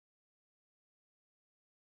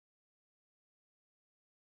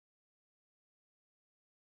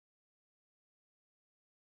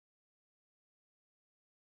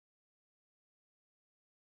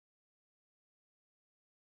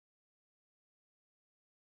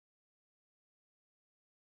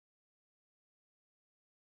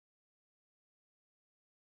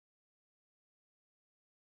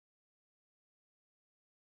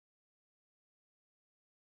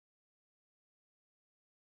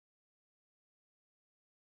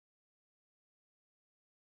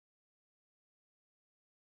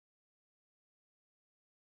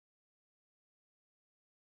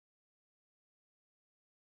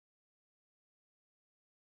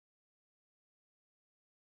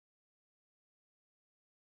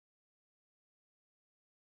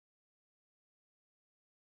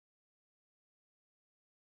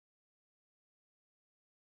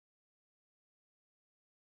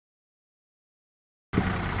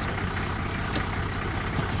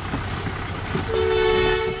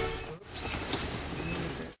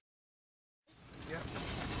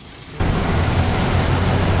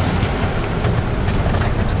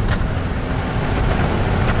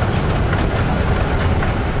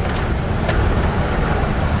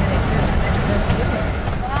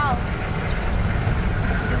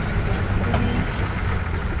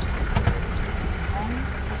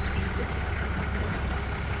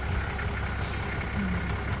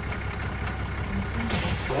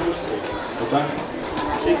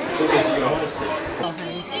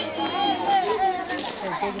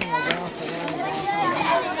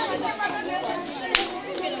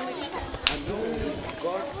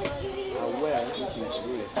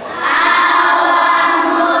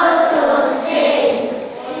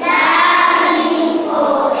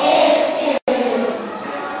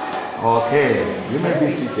Okay, you may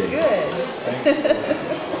be seated. Good.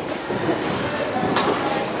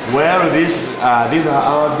 Well, these are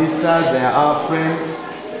our visitors, they are our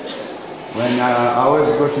friends. When I always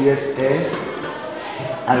go to USA,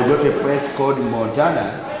 I go to a place called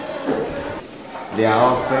Montana. They are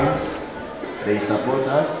our friends, they support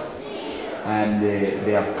us, and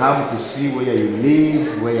they have come to see where you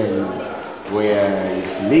live, where you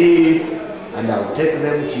sleep, and I'll take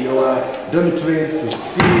them to your dormitories to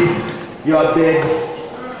see your beds,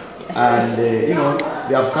 and they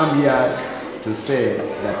have come here to say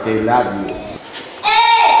that they love you.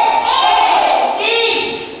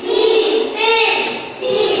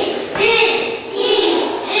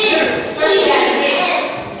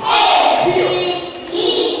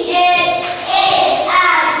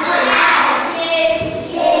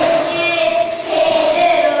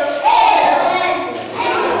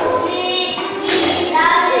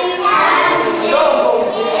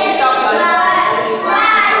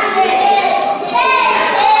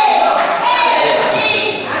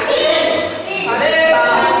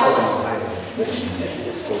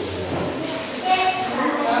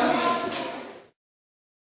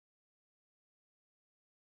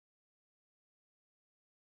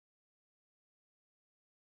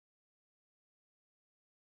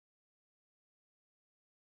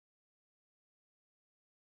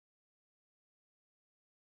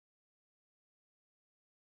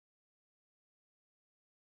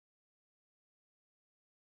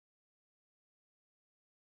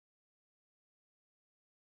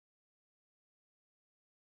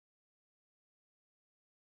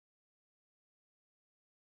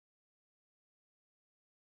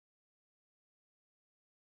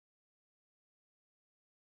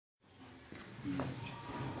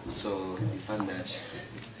 So we found that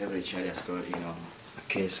every child has got, a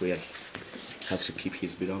case where he has to keep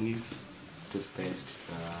his belongings, toothpaste,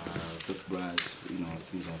 toothbrush,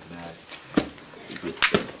 things like that.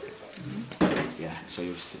 Yeah, so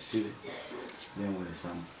you see them with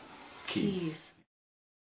some keys.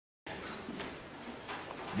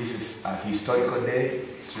 This is a historical day,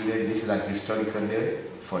 student. This is a historical day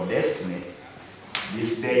for destiny.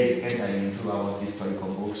 This day is entering into our historical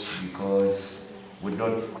books because we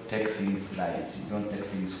don't take things light. We don't take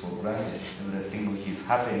things for granted. Everything which is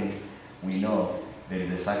happening, we know there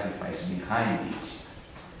is a sacrifice behind it.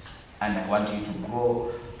 And I want you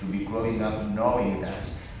to be growing up knowing that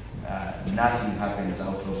nothing happens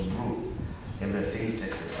out of blue. Everything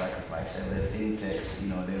takes a sacrifice. Everything takes,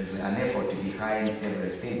 there is an effort behind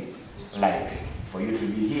everything. Like for you to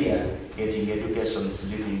be here, getting education,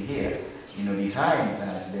 sleeping here, behind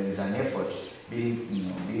that there is an effort being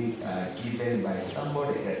given by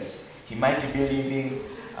somebody else. He might be living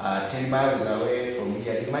 10 miles away from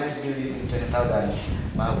here. He might be living 10,000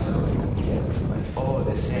 miles away from here. But all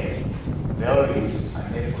the same, there is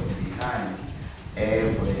an effort behind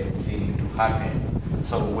everything to happen.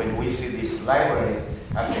 So when we see this library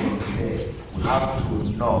happening today, we have to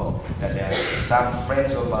know that there are some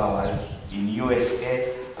friends of ours in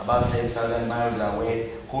USA, about 10,000 miles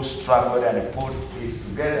away, who struggled and put this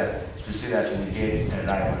together to see that we get a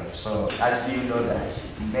library. So as you know that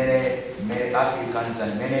many Africans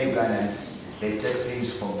and many Ugandans, they take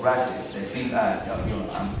things for granted. They think,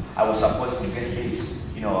 I was supposed to get this.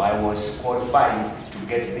 I was qualified to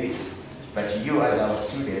get this. But you as our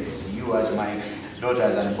students, you as my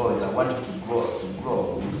daughters and boys, I want you to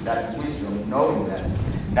grow with that wisdom, knowing that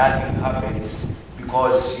nothing happens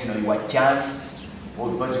because you are chanced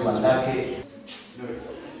or because you are lucky. This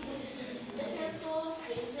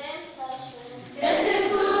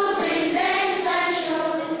is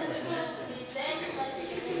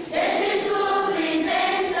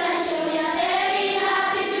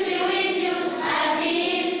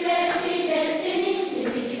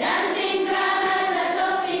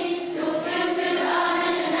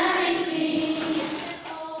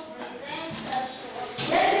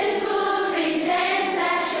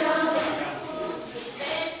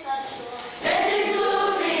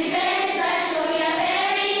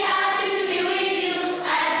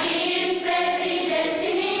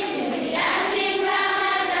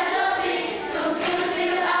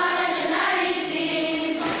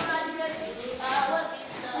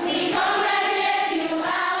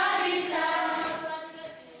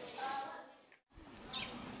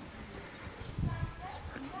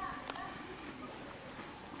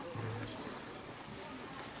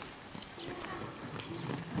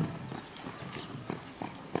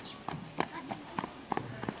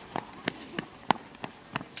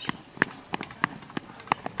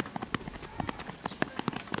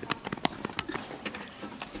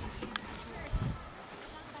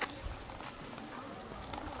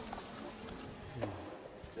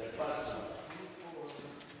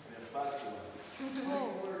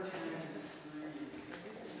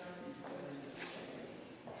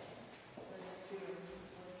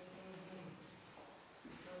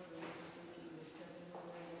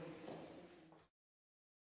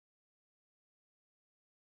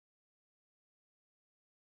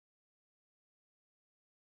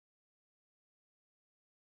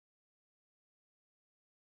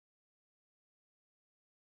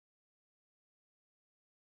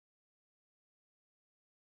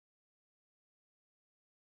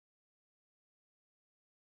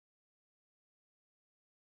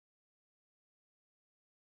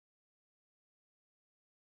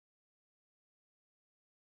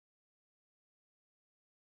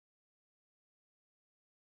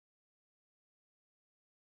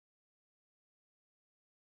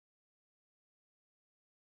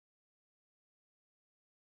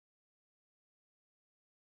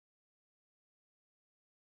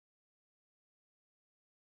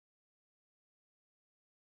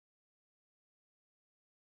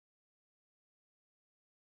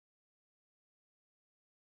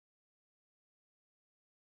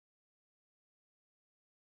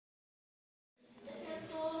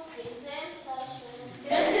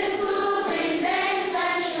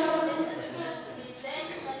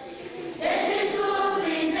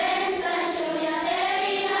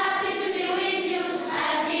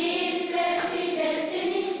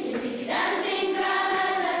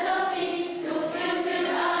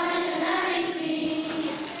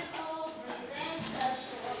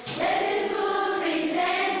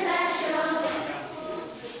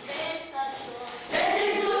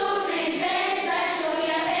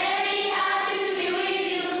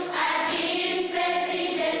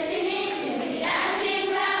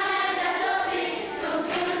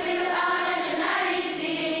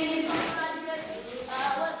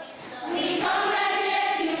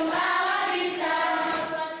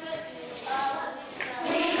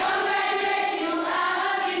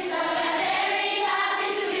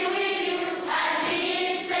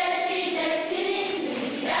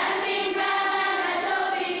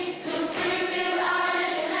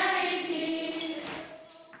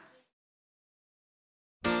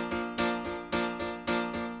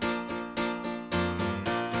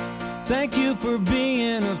Thank you for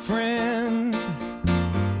being a friend.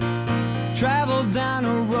 Travel down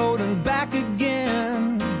a road and back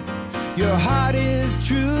again. Your heart is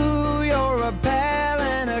true, you're a pal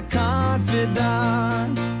and a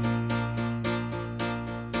confidant.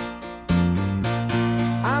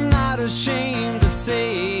 I'm not ashamed to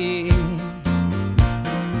say,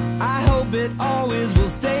 I hope it always will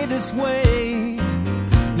stay this way.